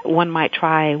one might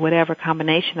try whatever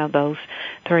combination of those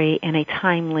 3 in a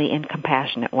timely and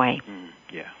compassionate way.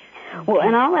 Yeah. Okay. Well,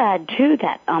 and I'll add, too,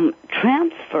 that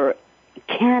transfer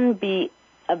can be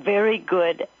a very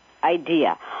good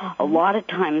idea. Mm-hmm. A lot of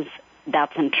times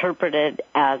that's interpreted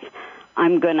as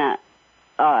I'm going to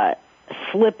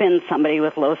slip in somebody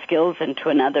with low skills into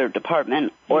another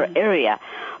department or area.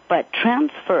 But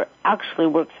transfer actually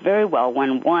works very well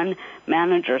when one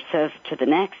manager says to the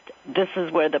next, this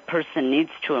is where the person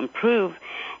needs to improve,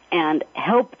 and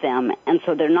help them. And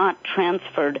so they're not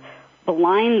transferred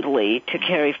blindly to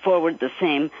carry forward the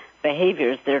same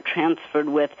behaviors. They're transferred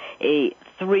with a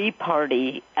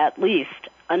 3-party, at least,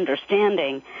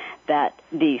 understanding that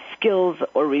the skills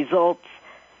or results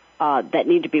that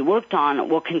need to be worked on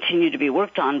will continue to be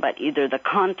worked on, but either the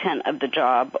content of the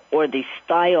job or the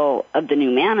style of the new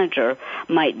manager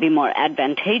might be more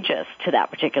advantageous to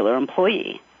that particular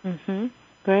employee. Mm-hmm.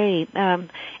 Great.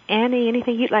 Annie,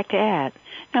 anything you'd like to add?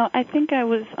 No, I think I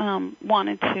was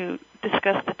wanted to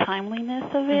discuss the timeliness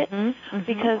of it,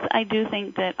 because I do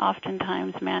think that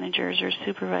oftentimes managers or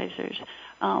supervisors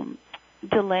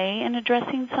delay in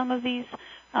addressing some of these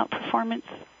performance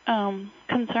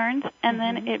concerns, and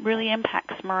then it really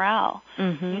impacts morale.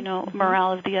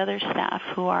 Morale of the other staff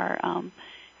who are,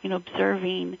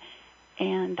 observing,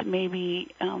 and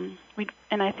maybe,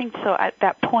 and I think so at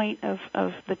that point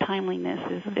of the timeliness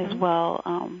is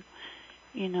well,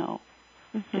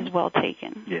 is well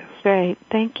taken. Yes. Great.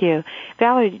 Thank you.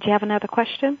 Valerie, did you have another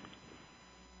question?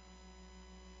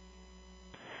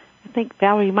 I think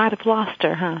Valerie might have lost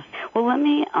her, huh? Well, let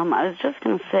me, I was just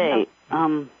going to say,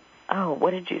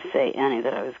 what did you say, Annie,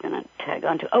 that I was going to tag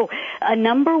on to? A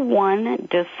number one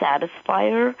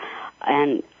dissatisfier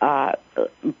and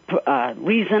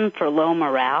reason for low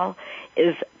morale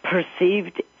is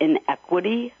perceived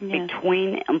inequity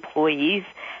between employees,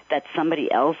 that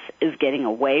somebody else is getting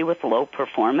away with low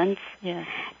performance,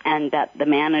 and that the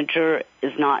manager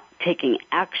is not taking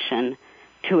action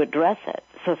to address it.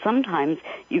 So sometimes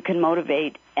you can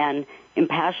motivate and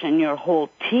impassion your whole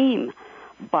team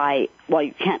by, while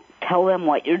you can't tell them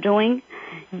what you're doing,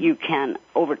 You can,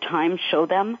 over time, show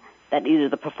them that either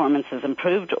the performance is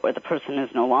improved or the person is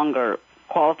no longer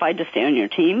qualified to stay on your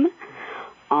team.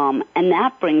 And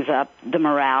that brings up the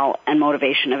morale and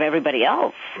motivation of everybody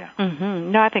else. Yeah.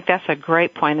 Mm-hmm. No, I think that's a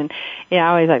great point. And I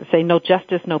always like to say, no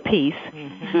justice, no peace.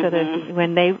 Mm-hmm. So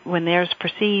that when there's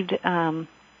perceived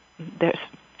there's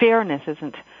fairness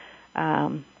isn't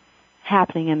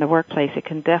happening in the workplace, it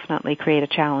can definitely create a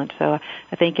challenge. So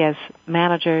I think as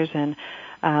managers and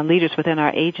leaders within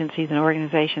our agencies and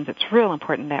organizations, it's real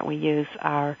important that we use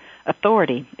our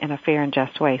authority in a fair and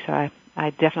just way. So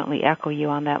I definitely echo you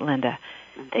on that, Linda.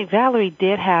 Hey, Valerie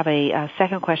did have a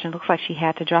second question. Looks like she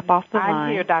had to drop off the line.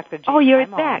 I'm here, Dr. G. Oh, you're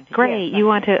I'm back. on. Great. Yes, you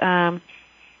want to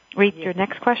read your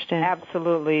next question?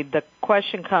 Absolutely. The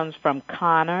question comes from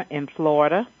Connor in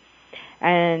Florida.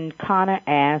 And Connor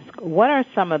asks, what are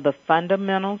some of the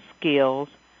fundamental skills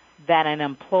that an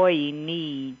employee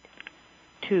needs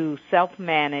to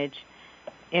self-manage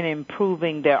in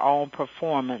improving their own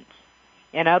performance?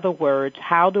 In other words,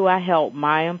 how do I help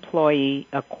my employee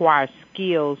acquire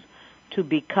skills to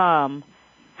become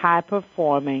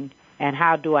high-performing, and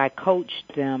how do I coach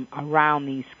them around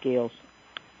these skills?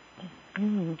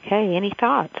 Okay, any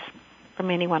thoughts from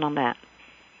anyone on that?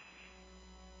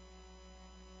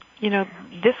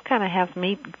 This kind of has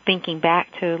me thinking back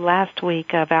to last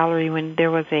week, Valerie, when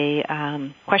there was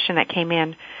a question that came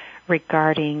in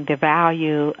regarding the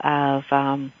value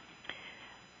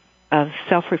of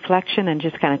self-reflection and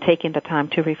just kind of taking the time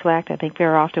to reflect. I think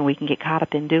very often we can get caught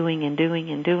up in doing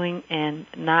and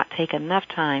not take enough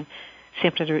time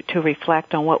simply to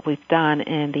reflect on what we've done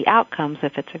and the outcomes.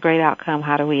 If it's a great outcome,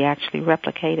 how do we actually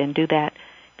replicate and do that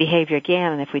behavior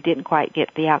again? And if we didn't quite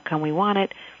get the outcome we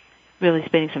wanted, really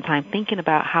spending some time thinking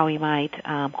about how we might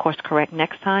course correct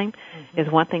next time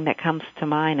is one thing that comes to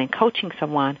mind, and coaching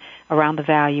someone around the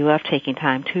value of taking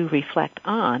time to reflect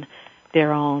on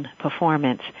their own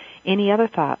performance. Any other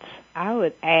thoughts? I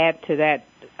would add to that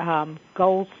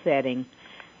goal setting.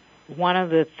 One of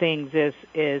the things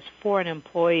is for an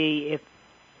employee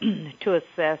to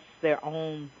assess their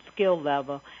own skill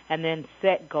level and then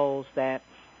set goals that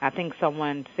I think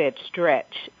someone said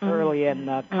stretch earlier in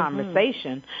the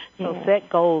conversation. So set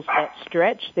goals that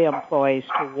stretch the employees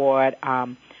toward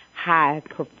high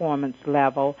performance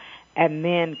level, and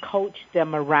then coach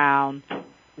them around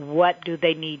what do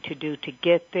they need to do to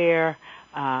get there.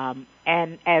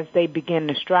 And as they begin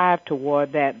to strive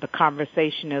toward that, the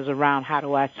conversation is around how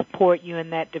do I support you in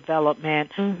that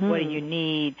development? What do you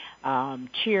need?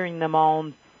 Cheering them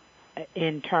on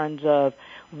in terms of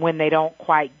when they don't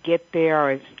quite get there,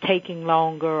 or it's taking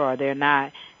longer, or they're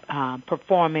not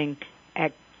performing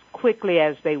as quickly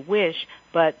as they wish,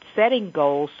 but setting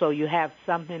goals so you have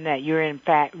something that you're in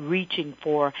fact reaching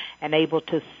for and able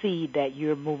to see that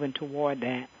you're moving toward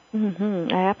that.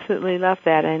 I absolutely love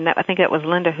that, and I think that was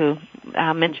Linda who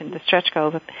mentioned the stretch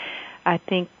goals. I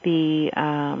think the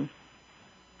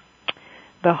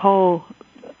whole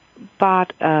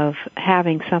thought of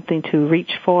having something to reach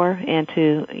for and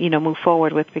to move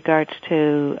forward with regards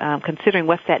to considering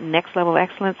what's that next level of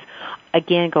excellence,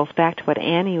 again goes back to what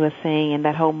Annie was saying, and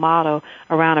that whole model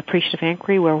around appreciative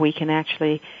inquiry, where we can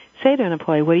actually say to an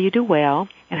employee, what do you do well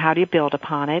and how do you build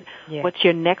upon it? Yes. What's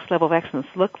your next level of excellence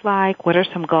look like? What are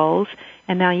some goals?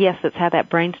 And now, yes, let's have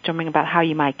that brainstorming about how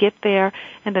you might get there.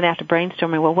 And then after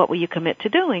brainstorming, well, what will you commit to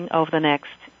doing over the next,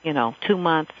 2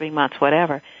 months, 3 months,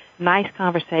 whatever. Nice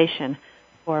conversation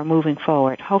for moving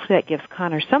forward. Hopefully that gives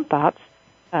Connor some thoughts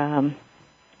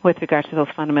with regards to those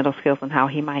fundamental skills and how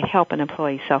he might help an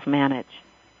employee self-manage.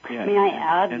 Yeah. May I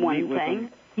add one thing?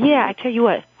 Yeah, I tell you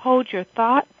what, hold your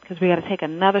thought because we got to take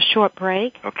another short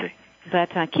break. Okay. But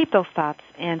keep those thoughts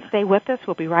and stay with us.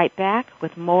 We'll be right back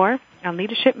with more on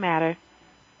Leadership Matter,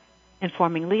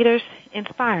 informing leaders,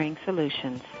 inspiring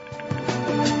solutions.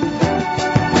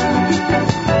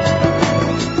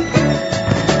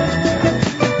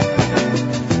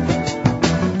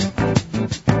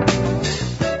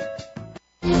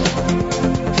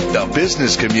 The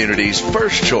business community's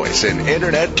first choice in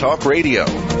Internet Talk Radio.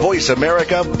 Voice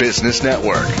America Business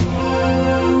Network.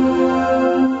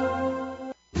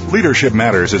 Leadership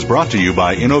Matters is brought to you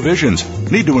by Innovisions.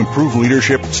 Need to improve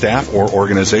leadership, staff, or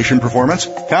organization performance?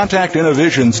 Contact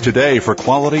Innovisions today for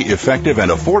quality, effective,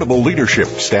 and affordable leadership,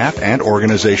 staff, and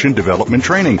organization development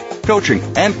training, coaching,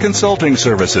 and consulting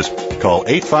services. Call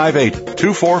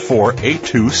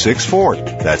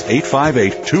 858-244-8264. That's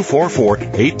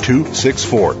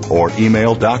 858-244-8264. Or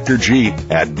email Dr. G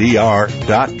at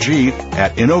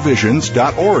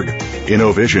dr.g@innovisions.org.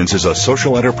 Innovisions is a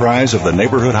social enterprise of the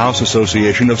Neighborhood House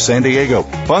Association of San Diego.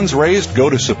 Funds raised go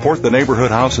to support the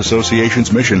Neighborhood House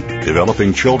Association's mission,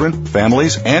 developing children,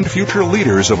 families, and future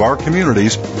leaders of our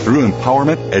communities through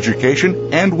empowerment,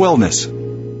 education, and wellness.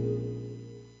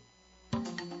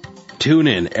 Tune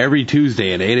in every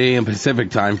Tuesday at 8 a.m.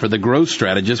 Pacific Time for The Growth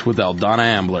Strategist with Eldonna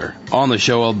Ambler. On the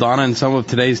show, Eldonna and some of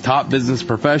today's top business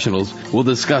professionals will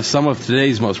discuss some of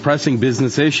today's most pressing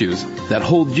business issues that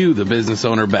hold you, the business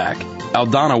owner, back.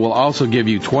 Eldonna will also give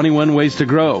you 21 ways to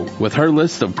grow with her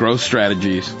list of growth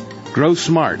strategies. Grow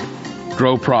smart,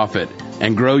 grow profit,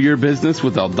 and grow your business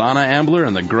with Eldonna Ambler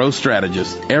and The Growth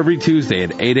Strategist every Tuesday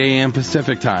at 8 a.m.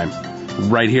 Pacific Time,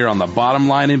 right here on the Bottom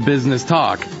Line in Business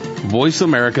Talk, Voice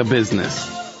America Business.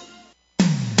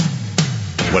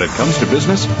 When it comes to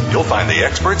business, you'll find the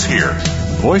experts here.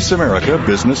 Voice America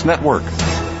Business Network.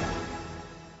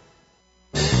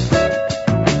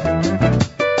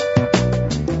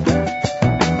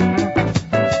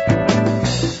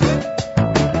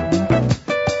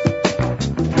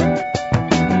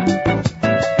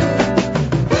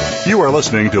 You are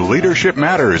listening to Leadership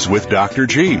Matters with Dr.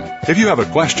 G. If you have a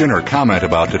question or comment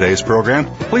about today's program,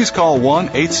 please call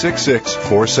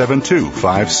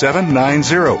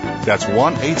 1-866-472-5790. That's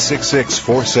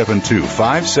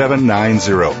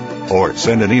 1-866-472-5790. Or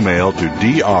send an email to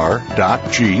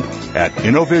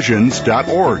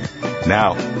dr.g@innovisions.org.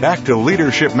 Now, back to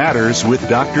Leadership Matters with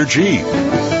Dr. G.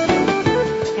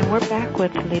 And we're back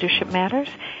with Leadership Matters.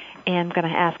 And I'm going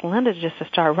to ask Linda just to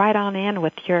start right on in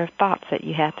with your thoughts that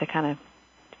you had to kind of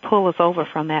pull us over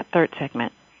from that third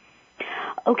segment.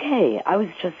 Okay, I was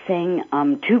just saying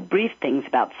two brief things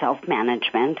about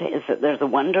self-management is that there's a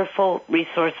wonderful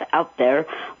resource out there,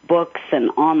 books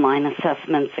and online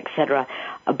assessments, etc.,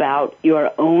 about your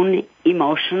own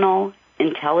emotional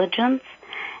intelligence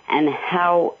and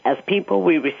how, as people,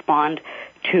 we respond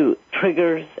to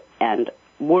triggers and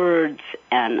words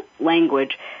and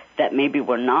language that maybe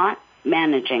we're not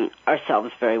managing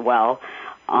ourselves very well.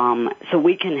 So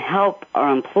we can help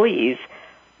our employees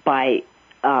by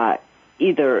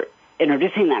either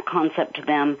introducing that concept to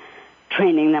them,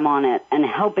 training them on it, and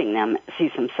helping them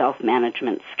see some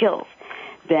self-management skills.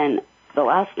 Then the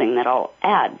last thing that I'll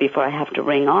add before I have to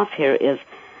ring off here is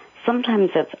sometimes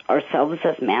it's ourselves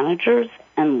as managers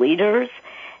and leaders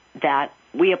that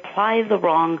we apply the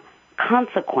wrong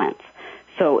consequence.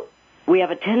 So we have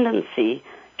a tendency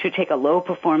to take a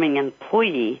low-performing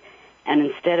employee and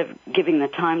instead of giving the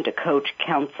time to coach,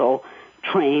 counsel,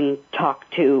 train, talk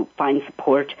to, find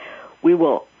support, we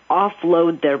will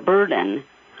offload their burden,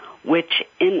 which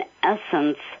in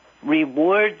essence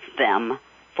rewards them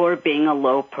for being a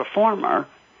low performer.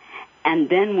 And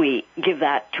then we give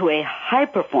that to a high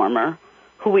performer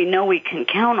who we know we can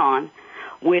count on,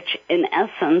 which in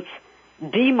essence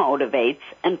demotivates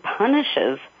and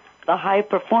punishes the high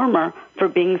performer for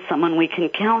being someone we can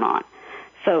count on.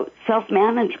 So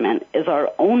self-management is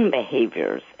our own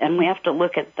behaviors, and we have to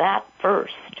look at that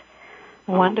first.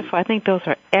 Wonderful. I think those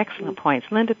are excellent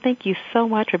points. Linda, thank you so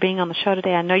much for being on the show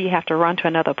today. I know you have to run to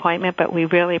another appointment, but we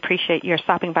really appreciate your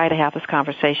stopping by to have this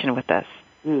conversation with us.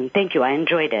 Thank you. I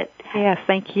enjoyed it. Yes,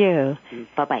 thank you.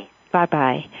 Bye-bye.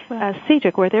 Bye-bye.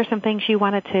 Cedric, were there some things you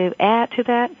wanted to add to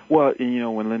that? Well,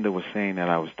 when Linda was saying that,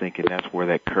 I was thinking that's where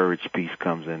that courage piece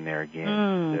comes in there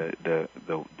again. The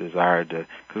desire to,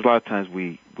 because a lot of times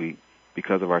we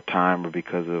because of our time or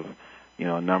because of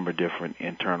a number of different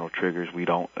internal triggers, we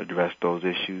don't address those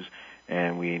issues,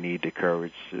 and we need the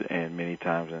courage. And many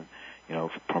times, and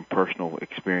from personal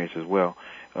experience as well,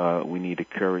 we need the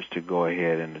courage to go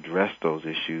ahead and address those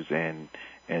issues and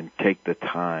take the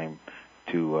time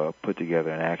to put together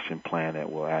an action plan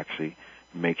that will actually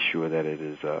make sure that it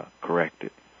is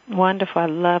corrected. Wonderful. I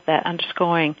love that,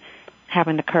 underscoring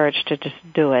having the courage to just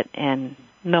do it and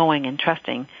knowing and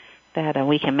trusting that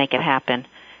we can make it happen.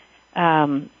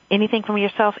 Anything from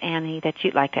yourself, Annie, that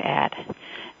you'd like to add?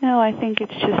 No, I think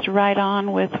it's just right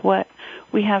on with what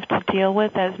we have to deal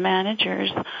with as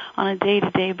managers on a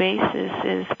day-to-day basis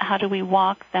is how do we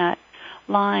walk that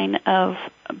line of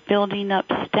building up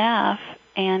staff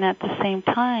and at the same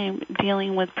time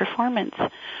dealing with performance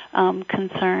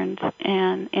concerns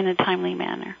and in a timely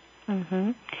manner.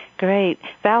 Mm-hmm. Great.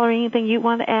 Valerie, anything you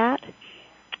want to add?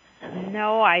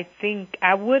 No, I think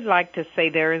I would like to say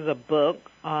there is a book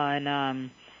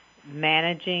on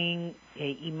managing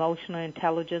emotional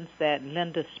intelligence that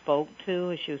Linda spoke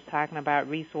to. She was talking about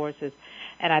resources,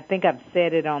 and I think I've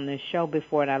said it on this show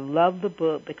before, and I love the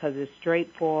book because it's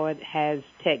straightforward, has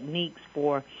techniques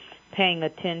for paying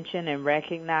attention and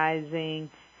recognizing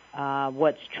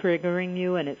what's triggering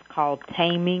you, and it's called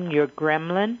Taming Your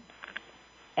Gremlin,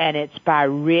 and it's by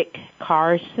Rick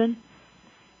Carson.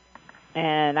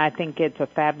 And I think it's a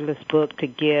fabulous book to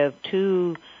give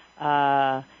to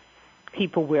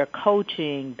people we're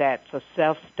coaching. That's a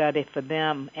self-study for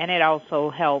them. And it also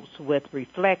helps with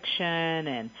reflection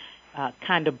and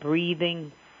kind of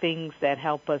breathing, things that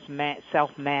help us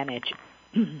self-manage.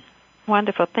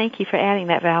 Wonderful. Thank you for adding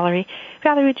that, Valerie.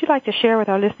 Valerie, would you like to share with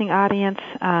our listening audience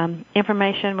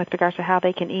information with regards to how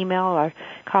they can email or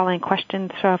call in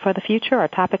questions for the future or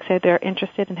topics that they're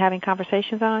interested in having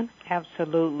conversations on?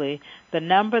 Absolutely. The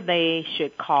number they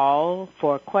should call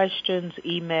for questions,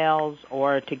 emails,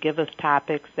 or to give us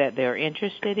topics that they're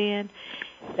interested in,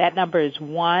 that number is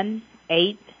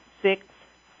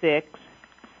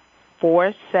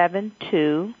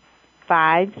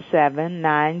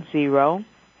 1-866-472-5790.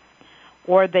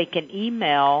 Or they can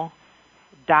email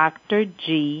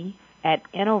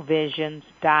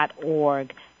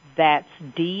drg@innovisions.org. That's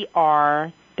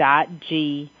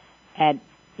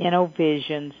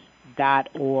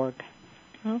dr.g@innovisions.org.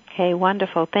 Okay,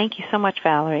 wonderful. Thank you so much,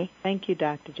 Valerie. Thank you,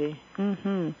 Dr. G.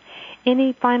 Mm-hmm.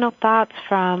 Any final thoughts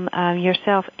from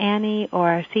yourself, Annie,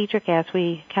 or Cedric, as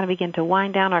we kind of begin to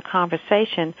wind down our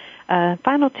conversation?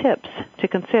 Final tips to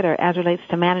consider as relates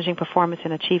to managing performance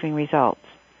and achieving results.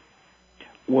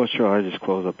 Well, sure. I just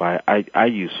close up. I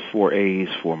use 4 A's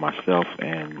for myself,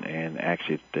 and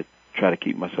actually to try to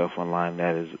keep myself in line.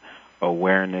 That is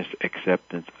awareness,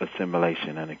 acceptance,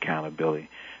 assimilation, and accountability.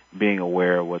 Being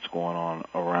aware of what's going on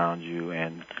around you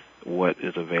and what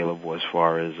is available as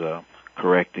far as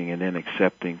correcting, and then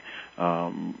accepting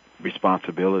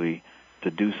responsibility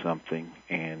to do something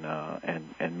and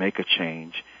make a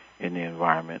change in the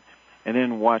environment. And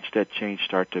then watch that change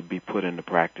start to be put into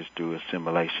practice through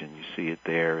assimilation. You see it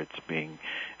there. It's being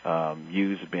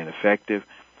used, being effective.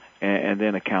 And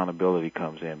then accountability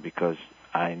comes in, because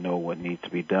I know what needs to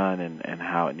be done and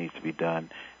how it needs to be done,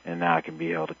 and now I can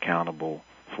be held accountable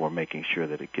for making sure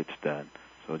that it gets done.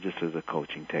 So just as a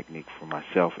coaching technique for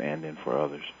myself and then for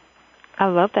others. I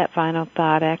love that final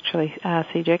thought, actually,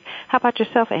 Cedric. How about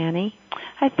yourself, Annie?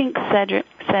 I think Cedric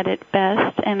said it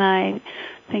best, and I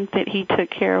think that he took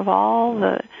care of all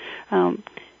the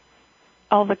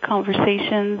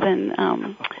conversations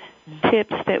and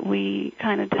tips that we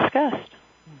kind of discussed.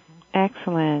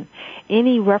 Excellent.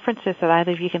 Any references that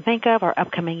either of you can think of or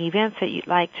upcoming events that you'd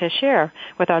like to share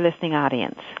with our listening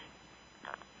audience?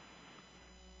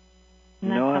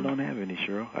 No, I don't have any,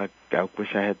 Cheryl. I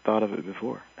wish I had thought of it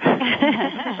before.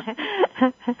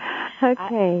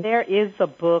 Okay. There is a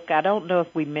book, I don't know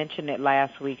if we mentioned it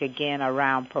last week, again,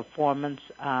 around performance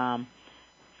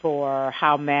for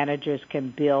how managers can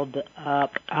build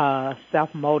up a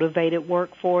self-motivated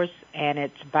workforce, and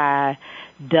it's by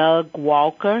Doug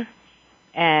Walker,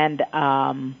 and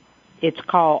it's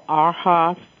called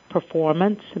AHA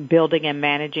Performance, Building and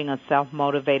Managing a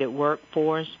Self-Motivated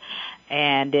Workforce,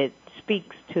 and it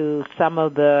speaks to some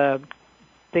of the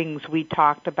things we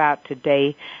talked about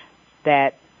today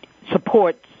that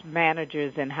supports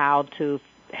managers and how to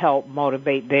help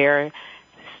motivate their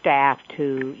staff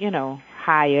to,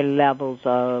 higher levels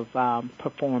of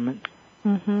performance.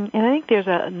 Mm-hmm. And I think there's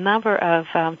a number of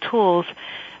tools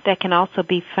that can also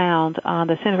be found on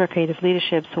the Center for Creative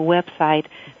Leadership's website.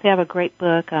 They have a great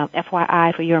book,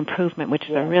 FYI for Your Improvement, which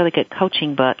is a really good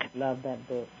coaching book. Love that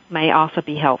book. May also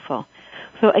be helpful.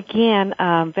 So again,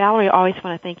 Valerie, I always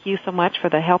want to thank you so much for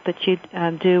the help that you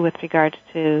do with regards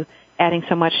to adding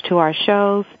so much to our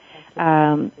shows.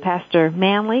 Pastor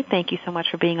Manley, thank you so much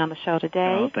for being on the show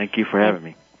today. Oh, thank you for having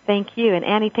me. Thank you. And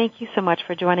Annie, thank you so much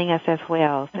for joining us as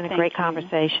well. It's been a great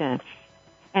conversation.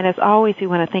 And as always, we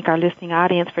want to thank our listening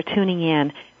audience for tuning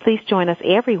in. Please join us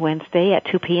every Wednesday at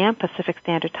 2 p.m. Pacific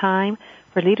Standard Time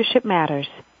for Leadership Matters,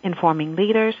 informing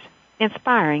leaders,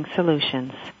 inspiring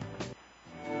solutions.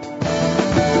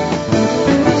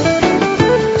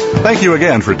 Thank you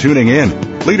again for tuning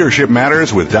in. Leadership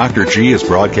Matters with Dr. G is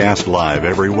broadcast live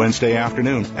every Wednesday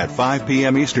afternoon at 5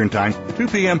 p.m. Eastern Time, 2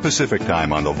 p.m. Pacific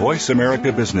Time on the Voice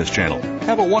America Business Channel.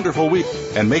 Have a wonderful week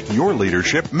and make your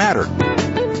leadership matter.